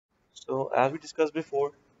So as we discussed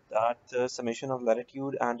before, that the summation of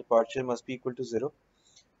latitude and departure must be equal to 0.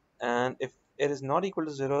 And if it is not equal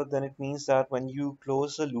to 0, then it means that when you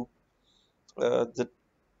close the loop, the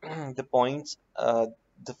the points,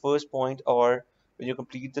 the first point, or when you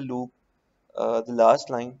complete the loop, the last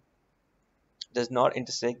line does not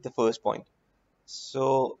intersect the first point.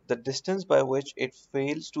 So the distance by which it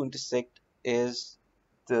fails to intersect is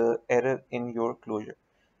the error in your closure.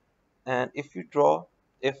 And if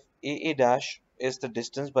AA dash is the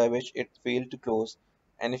distance by which it failed to close,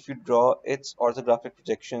 and if you draw its orthographic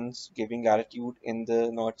projections giving latitude in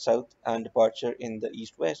the north-south and departure in the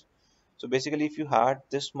east-west. So basically, if you had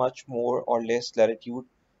this much more or less latitude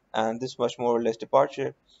and this much more or less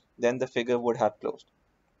departure, then the figure would have closed.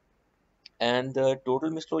 And the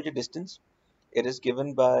total misclosure distance, it is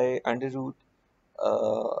given by under root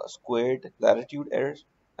squared latitude errors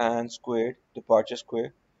and squared departure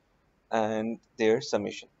square and their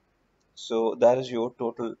summation. So that is your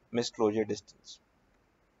total misclosure distance.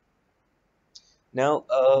 Now,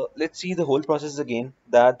 let's see the whole process again.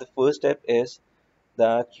 That the first step is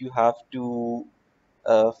that you have to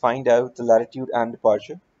find out the latitude and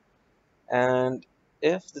departure. And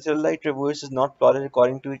if the Theodolite traverse is not plotted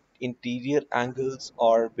according to interior angles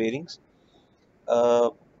or bearings, uh,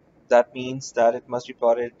 that means that it must be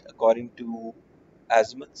plotted according to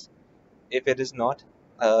azimuths. If it is not,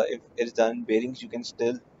 if it is done in bearings, you can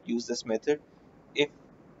still use this method. If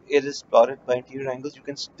it is plotted by interior angles, you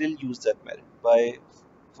can still use that method by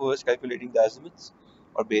first calculating the azimuths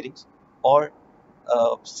or bearings, or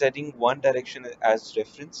setting one direction as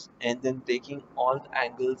reference and then taking all the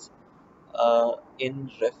angles in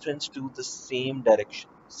reference to the same direction,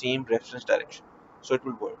 same reference direction. So it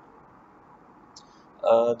will work.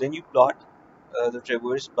 Then you plot the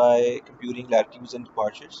traverse by computing latitudes and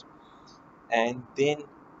departures, and then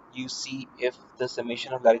you see if the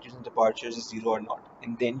summation of latitudes and departures is 0 or not,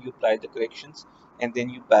 and then you apply the corrections, and then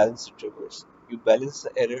you balance the traverse. You balance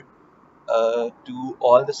the error to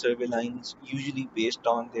all the survey lines, usually based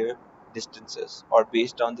on their distances or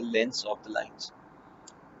based on the lengths of the lines.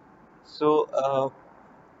 So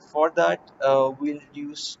for that, we'll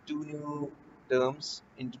use two new terms,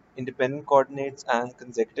 independent coordinates and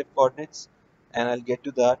consecutive coordinates, and I'll get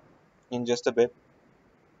to that in just a bit.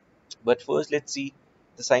 But first, let's see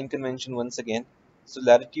the sign convention once again. So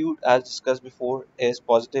latitude, as discussed before, is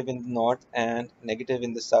positive in the north and negative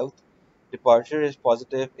in the south. Departure is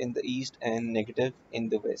positive in the east and negative in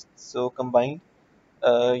the west. So combined,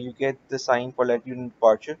 you get the sign for latitude and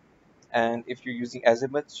departure. And if you're using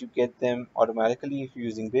azimuths, you get them automatically. If you're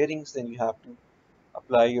using bearings, then you have to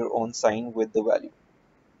apply your own sign with the value.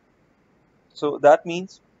 So that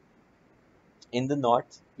means in the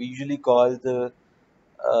north, we usually call the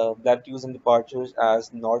latitudes and departures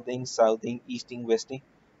as northing, southing, easting, westing.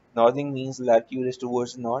 Northing means latitude is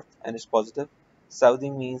towards the north and it's positive.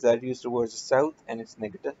 Southing means latitude is towards the south and it's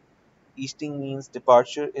negative. Easting means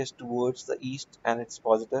departure is towards the east and it's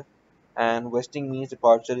positive. And westing means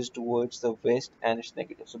departure is towards the west and it's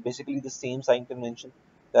negative. So basically the same sign convention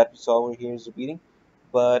that we saw over here is repeating,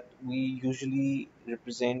 but we usually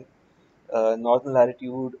represent northern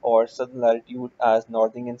latitude or southern latitude as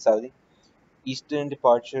northing and southing, eastern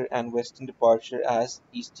departure and western departure as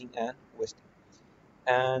easting and westing.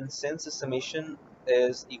 And since the summation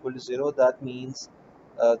is equal to 0, that means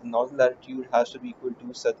the northern latitude has to be equal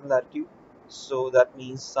to southern latitude. So that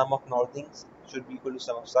means sum of northings should be equal to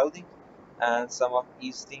sum of southings, and sum of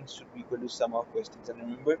eastings should be equal to sum of westings. And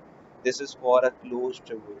remember, this is for a closed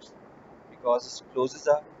traverse because it closes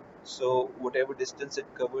up. So whatever distance it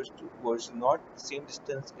covers towards the north, same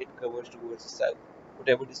distance it covers towards the south.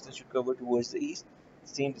 Whatever distance you cover towards the east,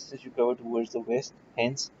 same distance you cover towards the west.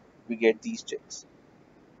 Hence, we get these checks.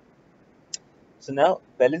 So now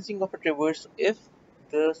balancing of a traverse, if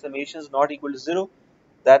the summation is not equal to 0,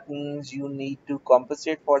 that means you need to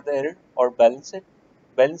compensate for the error or balance it.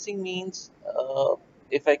 Balancing means,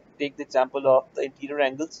 if I take the example of the interior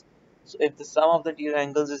angles, so if the sum of the interior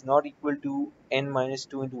angles is not equal to n minus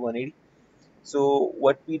 2 into 180, so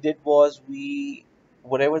what we did was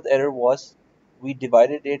whatever the error was, we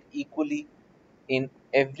divided it equally in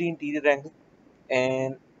every interior angle,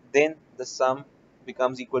 and then the sum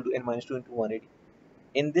becomes equal to n minus 2 into 180.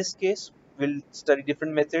 In this case, we'll study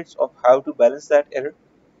different methods of how to balance that error.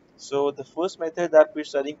 So the first method that we're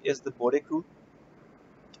studying is the Bodek rule,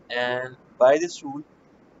 and by this rule,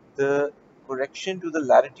 the correction to the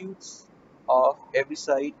latitudes of every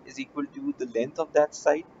side is equal to the length of that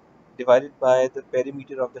side divided by the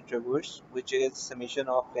perimeter of the traverse, which is summation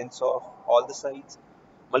of lengths of all the sides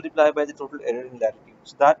multiplied by the total error in latitude.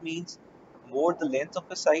 So that means more the length of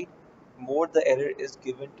a side, more the error is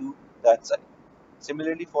given to that side.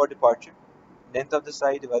 Similarly for departure, length of the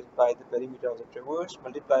side divided by the perimeter of the traverse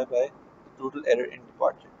multiplied by the total error in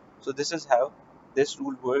departure. So this is how this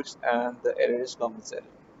rule works, and the error is compensated.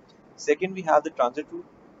 Second, we have the transit rule.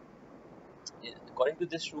 According to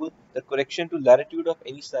this rule, the correction to latitude of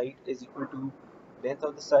any side is equal to length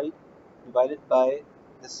of the side divided by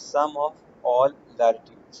the sum of all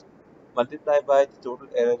latitudes multiplied by the total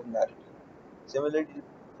error in latitude. Similarly,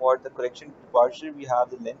 for the correction to departure, we have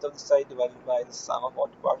the length of the side divided by the sum of all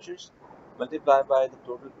departures multiplied by the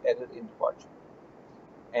total error in departure.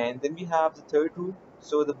 And then we have the third rule.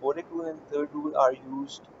 So the Bodek rule and third rule are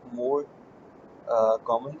used more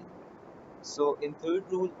commonly. So in third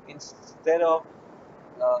rule, instead of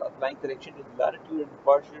applying correction to the latitude and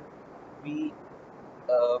departure, we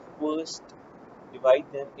first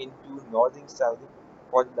divide them into northing, southing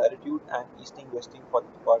for the latitude and easting, westing for the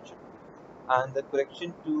departure. And the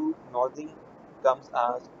correction to northing comes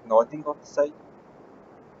as northing of the side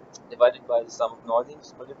divided by the sum of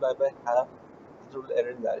northings multiplied by half the total error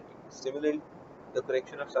in latitude. Similarly, the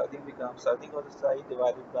correction of southing becomes southing of the side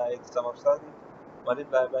divided by the sum of southing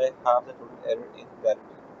multiplied by half the total error in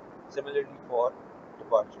latitude. Similarly for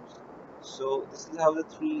departures. So this is how the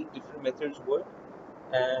three different methods work,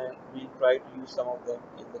 and we'll try to use some of them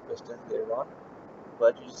in the questions later on,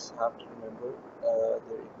 but you just have to remember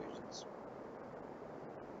their equations.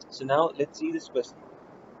 So now let's see this question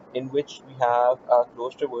in which we have a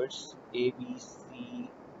closed traverse A, B, C,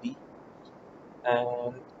 D,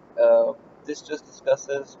 and uh, this just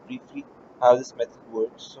discusses briefly how this method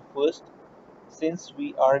works. So first, since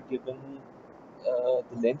we are given the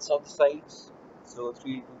lengths of the sides, so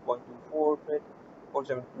 32.24 feet,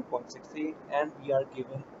 472.68, and we are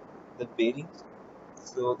given the bearings.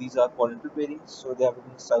 So these are quadrantal bearings, so they are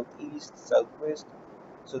given southeast, southwest.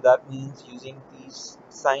 So that means using these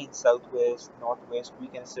signs southwest, northwest, we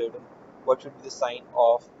can ascertain what should be the sign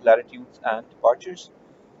of latitudes and departures.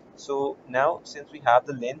 So now since we have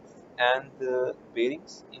the length and the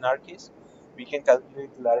bearings in our case, we can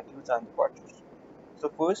calculate the latitudes and departures. So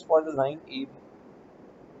first for the line AB,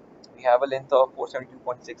 we have a length of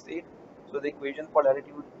 472.68. So the equation for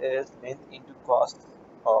latitude is length into cost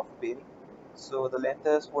of bearing. So the length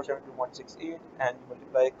is 472.68 and you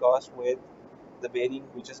multiply cost with the bearing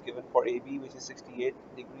which is given for AB, which is 68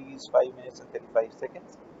 degrees 5 minutes and 35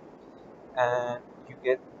 seconds, and you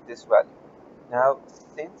get this value. Now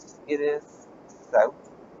since it is south,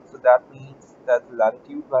 so that means that the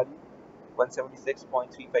latitude value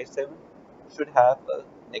 176.357 should have a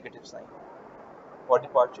negative sign. For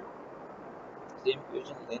departure, same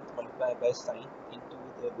equation, length multiplied by sine into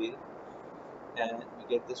the bearing, and we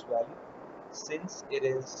get this value. Since it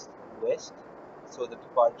is west, so the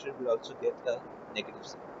departure will also get a negative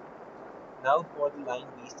sign. Now for the line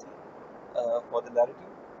BC, for the latitude,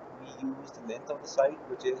 we use the length of the side,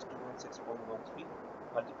 which is 216.13,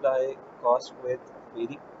 multiply cos with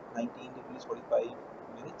bearing 19 degrees 45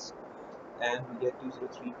 minutes, and we get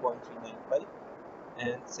 203.395.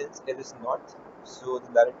 And since it is north, so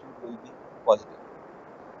the latitude will be positive.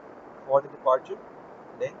 For the departure,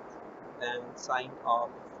 length and sign of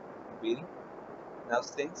bearing. Now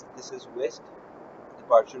since this is west,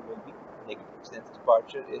 departure will be negative, since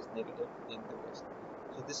departure is negative in the west.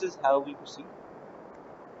 So this is how we proceed.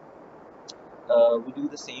 We do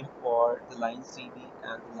the same for the line CD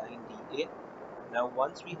and the line DA. Now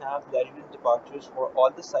once we have latitude and departures for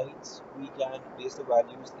all the sides, we can place the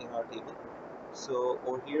values in our table. So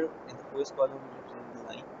over here in the first column we represent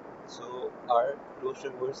the line. So our closed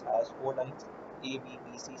traverse has 4 lines, A, B,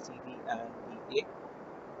 B, C, C, D and D, A.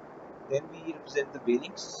 Then we represent the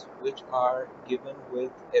bearings which are given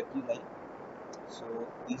with every line. So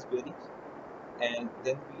these bearings, and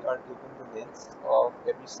then we are given the lengths of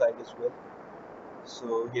every side as well.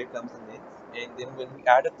 So here comes the length, and then when we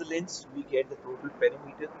add up the lengths, we get the total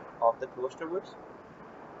perimeter of the closed traverse.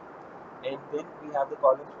 And then we have the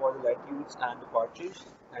columns for the latitudes and departures,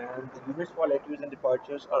 and the units for latitudes and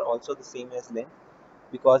departures are also the same as length,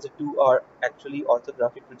 because the two are actually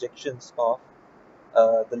orthographic projections of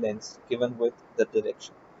the lengths given with the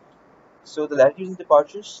direction. So the latitudes and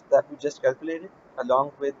departures that we just calculated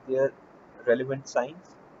along with their relevant signs.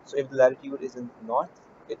 So if the latitude is in the north,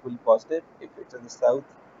 it will be positive. If it's in the south,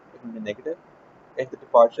 it will be negative. If the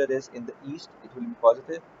departure is in the east, it will be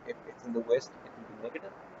positive. If it's in the west, it will be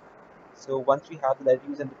negative. So once we have the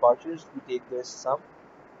latitudes and departures, we take their sum,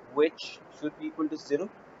 which should be equal to 0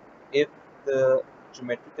 if the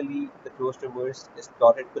geometrically the closed traverse is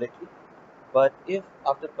plotted correctly. But if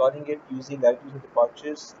after plotting it using latitudes and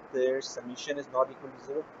departures, their summation is not equal to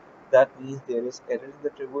 0, that means there is error in the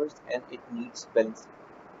traverse and it needs balancing.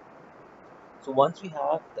 So once we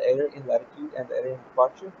have the error in latitude and the error in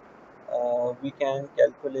departure, we can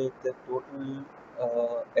calculate the total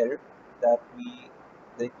error that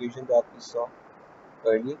the equation that we saw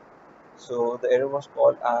earlier. So the error was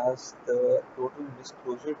called as the total missed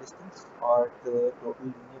closure distance or the total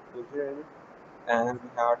linear closure error, and we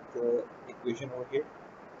had the equation over here.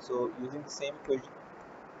 So using the same equation,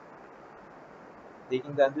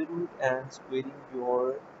 taking the under root and squaring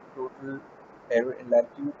your total error in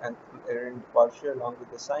latitude and total error in departure along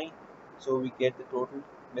with the sign, so we get the total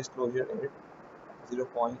missed closure error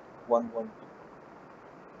 0.112.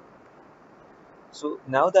 So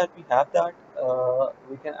now that we have that,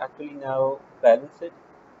 we can actually now balance it,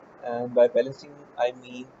 and by balancing I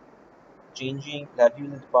mean changing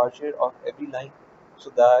latitude and departure of every line, so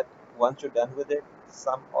that once you're done with it, the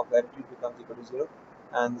sum of latitude becomes equal to 0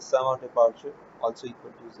 and the sum of departure also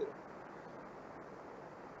equal to 0.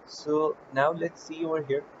 So now let's see over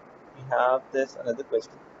here. We have this another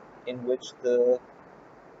question in which uh,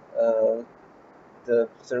 the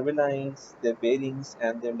survey lines, their bearings,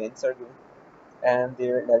 and their lengths are given, and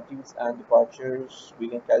their latitudes and departures we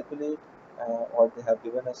can calculate, or they have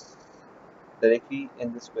given us directly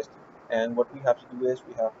in this question. And what we have to do is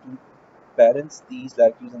we have to balance these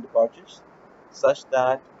latitudes and departures such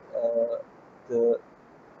that the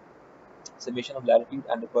summation of latitude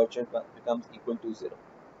and departure becomes equal to 0.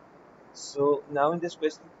 So now in this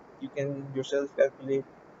question, you can yourself calculate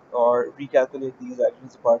or recalculate these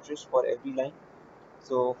latitude departures for every line.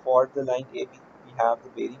 So for the line AB, we have the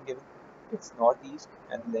bearing given, it's northeast,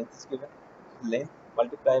 and the length is given. Length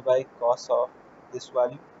multiplied by cos of this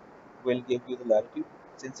value will give you the latitude.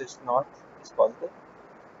 Since it's north, it's positive.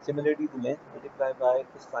 Similarly, the length multiplied by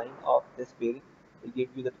the sine of this bearing will give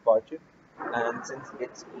you the departure, and since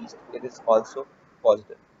it's east, it is also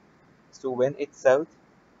positive. So when it's south,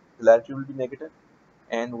 the latitude will be negative,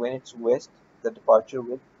 and when it's west, the departure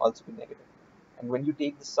will also be negative. And when you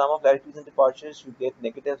take the sum of latitudes and departures, you get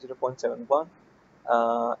negative 0.71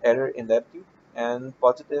 error in latitude and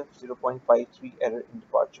positive 0.53 error in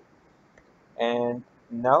departure. And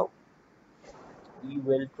now we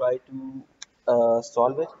will try to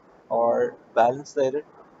solve it or balance the error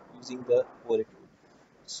using the Boric rule.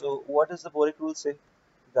 So what does the Boric rule say?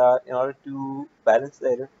 That in order to balance the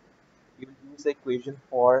error, you will use the equation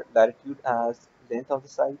for latitude as length of the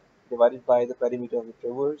side divided by the perimeter of the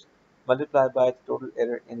traverse multiplied by the total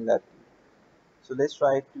error in latitude. So let's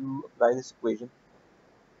try to apply this equation.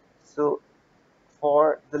 So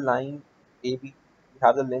for the line AB, we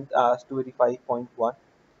have the length as 285.1.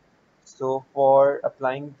 So for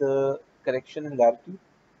applying the correction in latitude,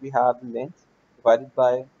 we have the length divided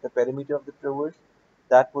by the perimeter of the traverse.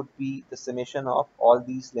 That would be the summation of all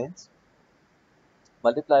these lengths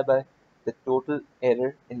multiplied by the total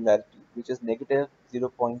error in latitude, which is negative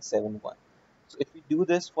 0.71. So if we do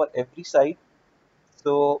this for every side,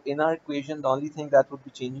 so in our equation, the only thing that would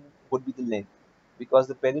be changing would be the length, because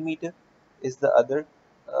the perimeter is the other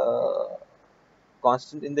uh,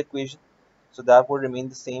 constant in the equation. So that would remain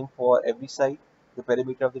the same for every side, the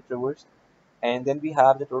perimeter of the traverse. And then we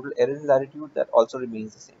have the total error in latitude that also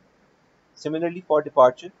remains the same. Similarly, for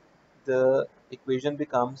departure, the equation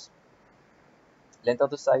becomes length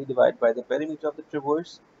of the side divided by the perimeter of the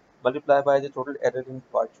traverse multiplied by the total error in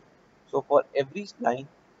departure. So for every line,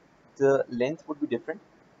 the length would be different,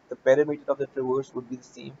 the perimeter of the traverse would be the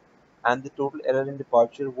same, and the total error in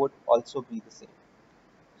departure would also be the same.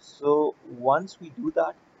 So once we do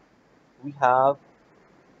that, we have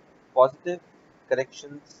positive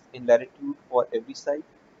corrections in latitude for every side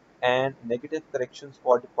and negative corrections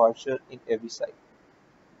for departure in every side.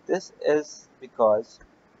 This is because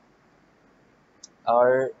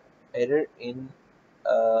our error in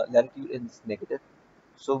latitude is negative,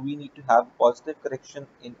 so we need to have positive correction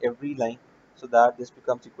in every line so that this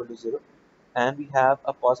becomes equal to 0, and we have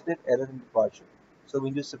a positive error in departure, so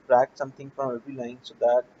we need to subtract something from every line so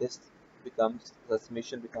that this becomes the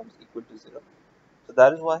summation becomes equal to 0. So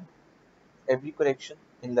that is why every correction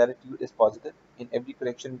in latitude is positive, in every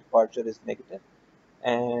correction in departure is negative,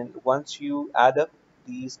 and once you add up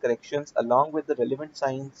these corrections along with the relevant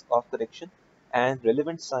signs of correction and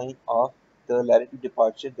relevant sign of the latitude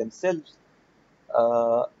departure themselves,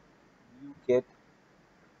 uh, you get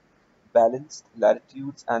balanced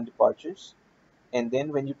latitudes and departures, and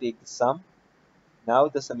then when you take the sum, now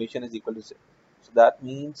the summation is equal to 0. So that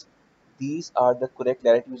means these are the correct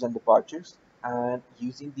latitudes and departures, and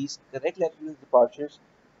using these correct latitudes and departures,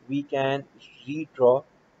 we can redraw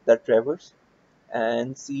the traverse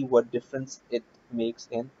and see what difference it makes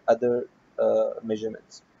in other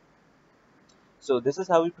measurements. So this is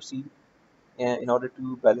how we proceed in order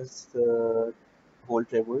to balance the whole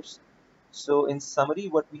traverse. So in summary,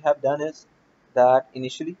 what we have done is that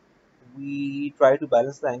initially we try to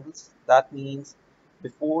balance the angles. That means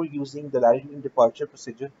before using the latitude and departure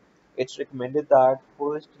procedure, it's recommended that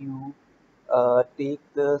first you take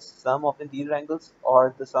the sum of interior angles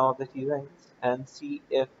or the sum of the exterior angles and see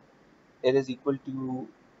if it is equal to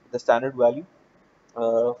the standard value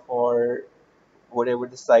for whatever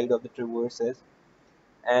the side of the traverse is.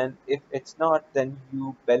 And if it's not, then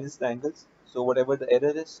you balance the angles. So whatever the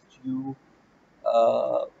error is, you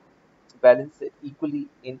uh, balance it equally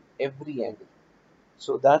in every angle.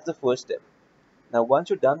 So that's the first step. Now, once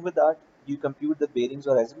you're done with that, you compute the bearings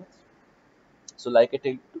or azimuths. So, like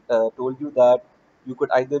told you that you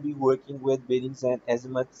could either be working with bearings and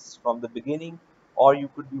azimuths from the beginning, or you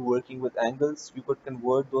could be working with angles. You could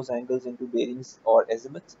convert those angles into bearings or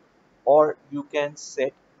azimuths, or you can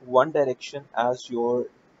set one direction as your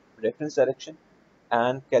reference direction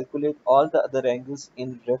and calculate all the other angles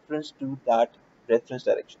in reference to that reference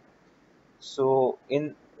direction. So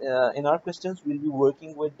in our questions, we'll be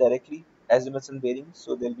working with directly azimuths and bearings,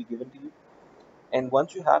 so they'll be given to you. And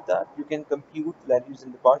once you have that, you can compute values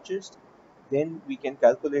and departures. Then we can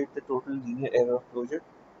calculate the total linear error of closure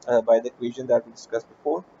by the equation that we discussed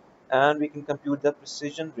before, and we can compute the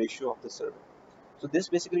precision ratio of the survey. So this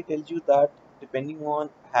basically tells you that depending on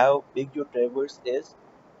how big your traverse is,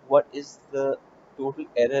 what is the total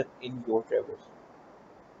error in your traverse.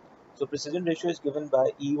 So precision ratio is given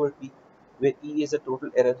by E over P, where E is a total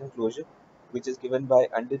error in closure, which is given by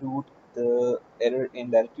under root the error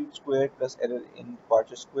in latitude squared plus error in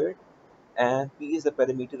departure squared, and P is the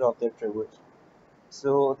perimeter of the traverse.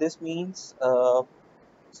 So this means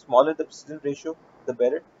smaller the precision ratio, the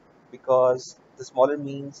better, because the smaller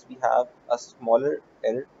means we have a smaller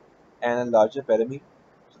error and a larger perimeter.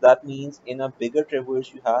 So that means in a bigger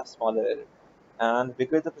traverse you have smaller error, and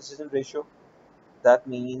bigger the precision ratio, that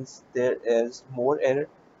means there is more error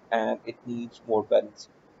and it needs more balance.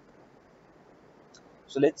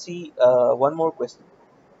 So let's see one more question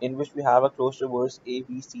in which we have a closed traverse A,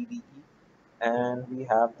 B, C, D, E, and we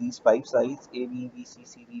have these five sides A, B, B, C,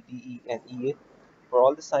 C, D, D, E, and E, A. For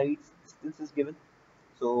all the sides, distance is given.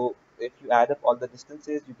 So if you add up all the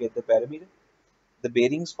distances, you get the parameter. The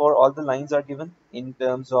bearings for all the lines are given in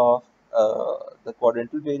terms of the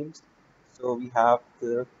quadrantal bearings. So we have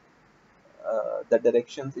the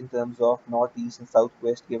directions in terms of northeast and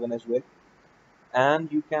southwest given as well,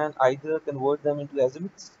 and you can either convert them into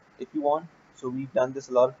azimuths if you want. So we've done this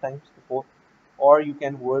a lot of times before, or you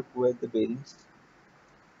can work with the bearings,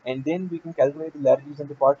 and then we can calculate the latitudes and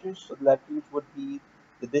departures. So the latitudes would be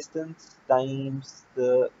the distance times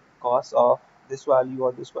the cos of this value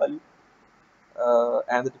or this value,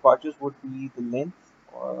 and the departures would be the length,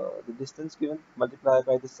 the distance given, multiplied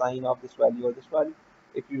by the sine of this value or this value.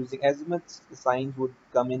 If you're using azimuths, the signs would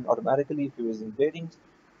come in automatically. If you're using bearings,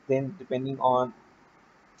 then depending on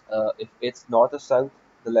if it's north or south,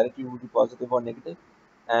 the latitude would be positive or negative,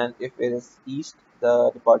 and if it is east,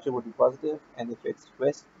 the departure would be positive, and if it's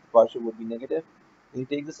west, departure would be negative. Then you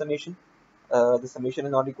take the summation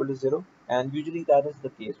is not equal to zero, and usually that is the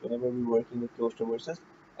case whenever we're working with closed traverses,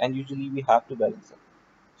 and usually we have to balance them.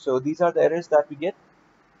 So these are the errors that we get.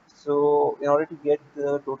 So in order to get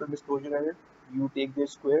the total disclosure error, you take their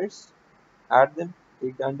squares, add them,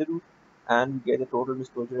 take the under root, and you get the total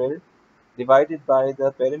disclosure error divided by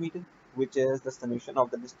the perimeter, which is the summation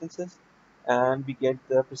of the distances, and we get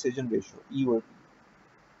the precision ratio, E over P,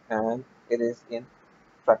 and it is in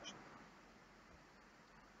fraction.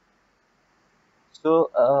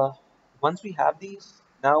 So once we have these,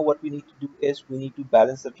 now what we need to do is we need to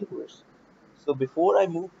balance the traverse. So before I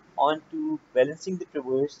move on to balancing the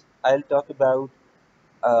traverse, I'll talk about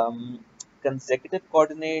consecutive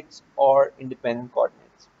coordinates or independent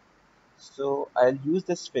coordinates. So I'll use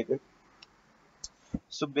this figure.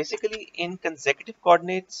 So basically in consecutive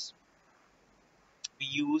coordinates, we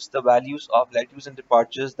use the values of latitudes and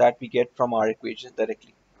departures that we get from our equations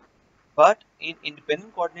directly. But in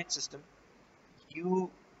independent coordinate system, you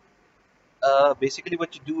basically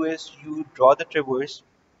what you do is you draw the traverse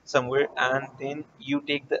somewhere and then you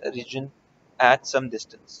take the origin at some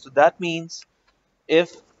distance. So that means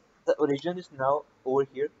if the origin is now over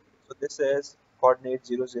here, so this is coordinate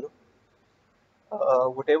 0, 0.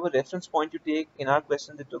 Whatever reference point you take, in our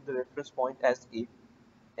question they took the reference point as A,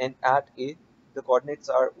 and at A the coordinates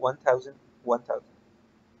are 1000, 1000.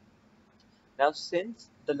 Now, since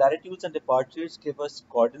the latitudes and departures give us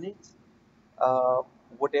coordinates, uh,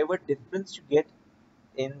 whatever difference you get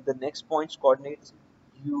in the next point's coordinates,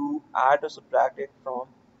 you add or subtract it from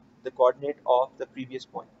the coordinate of the previous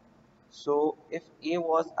point. So, if A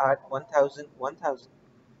was at 1000, 1000,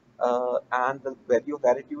 and the value of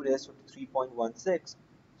latitude is 53.16.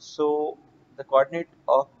 So the coordinate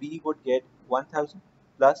of B would get 1000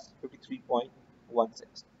 plus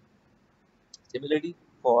 53.16. Similarly,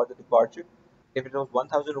 for the departure, if it was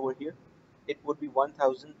 1000 over here, it would be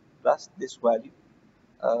 1000 plus this value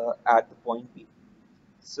at the point B.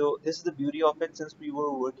 So this is the beauty of it, since we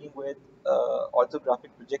were working with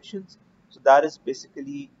orthographic projections. So that is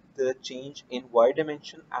basically the change in y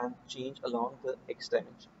dimension and change along the x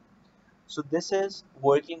dimension. So this is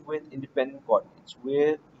working with independent coordinates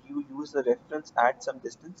where you use the reference at some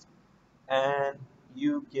distance and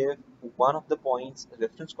you give one of the points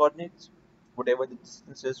reference coordinates, whatever the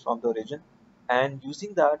distance is from the origin, and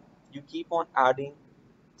using that you keep on adding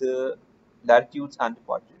the latitudes and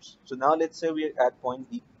departures. So now let's say we are at point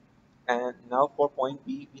B, and now for point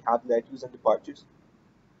B we have latitudes and departures,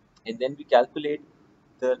 and then we calculate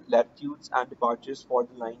the latitudes and departures for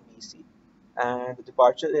the line BC. And the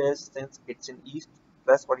departure is, since it's in east,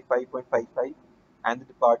 plus 45.55, and the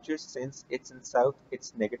departure, since it's in south,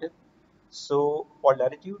 it's negative. So for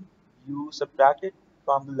latitude, you subtract it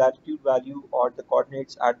from the latitude value or the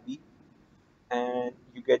coordinates at B, and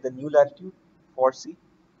you get the new latitude for C.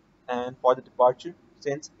 And for the departure,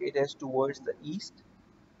 since it is towards the east,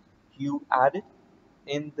 you add it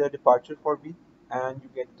in the departure for B, and you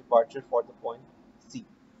get the departure for the point C.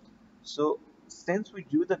 So since we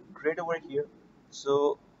do the grid over here,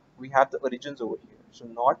 so we have the origins over here. So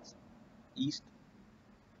north, east,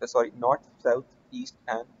 north, south, east,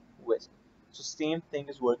 and west. So same thing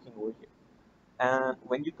is working over here. And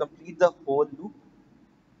when you complete the whole loop,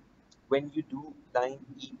 when you do line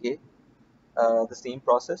EA, the same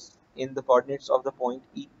process in the coordinates of the point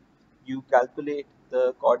E, you calculate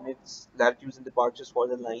the coordinates, latitudes, and departures for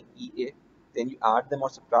the line EA. Then you add them or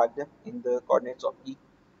subtract them in the coordinates of E.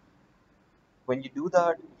 When you do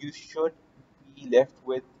that, you should be left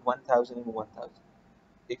with 1000 and 1000.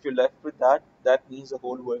 If you're left with that, that means the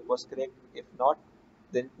whole work was correct. If not,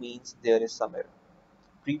 then it means there is some error.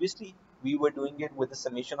 Previously, we were doing it with the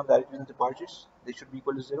summation of latitudes and departures. They should be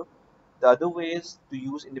equal to 0. The other way is to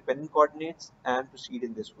use independent coordinates and proceed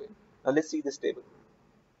in this way. Now let's see this table.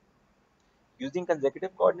 Using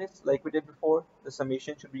consecutive coordinates like we did before, the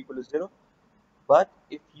summation should be equal to 0. But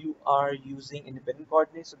if you are using independent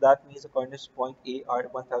coordinates, so that means the coordinates point A are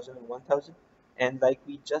 1000 and 1000. And like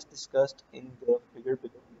we just discussed in the figure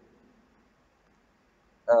below,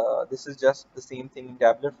 this is just the same thing in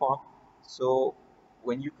tabular form. So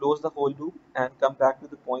when you close the whole loop and come back to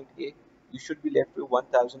the point A, you should be left with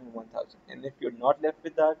 1000 and 1000. And if you're not left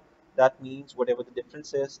with that, that means whatever the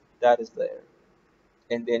difference is, that is the error.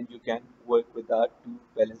 And then you can work with that to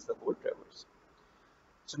balance the whole traverse.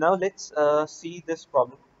 So now let's see this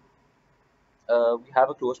problem. We have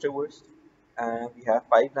a closed traverse and we have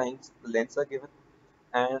 5 lines. The lengths are given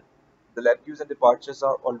and the latitudes and departures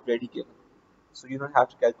are already given. So you don't have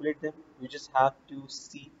to calculate them. You just have to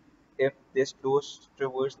see if this closed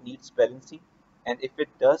traverse needs balancing, and if it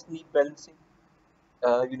does need balancing,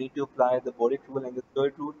 you need to apply the Boric rule and the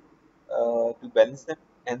third rule to balance them,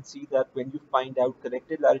 and see that when you find out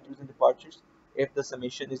corrected latitudes and departures, if the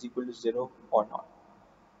summation is equal to 0 or not.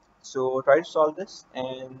 So try to solve this,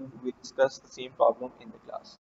 and we discuss the same problem in the class.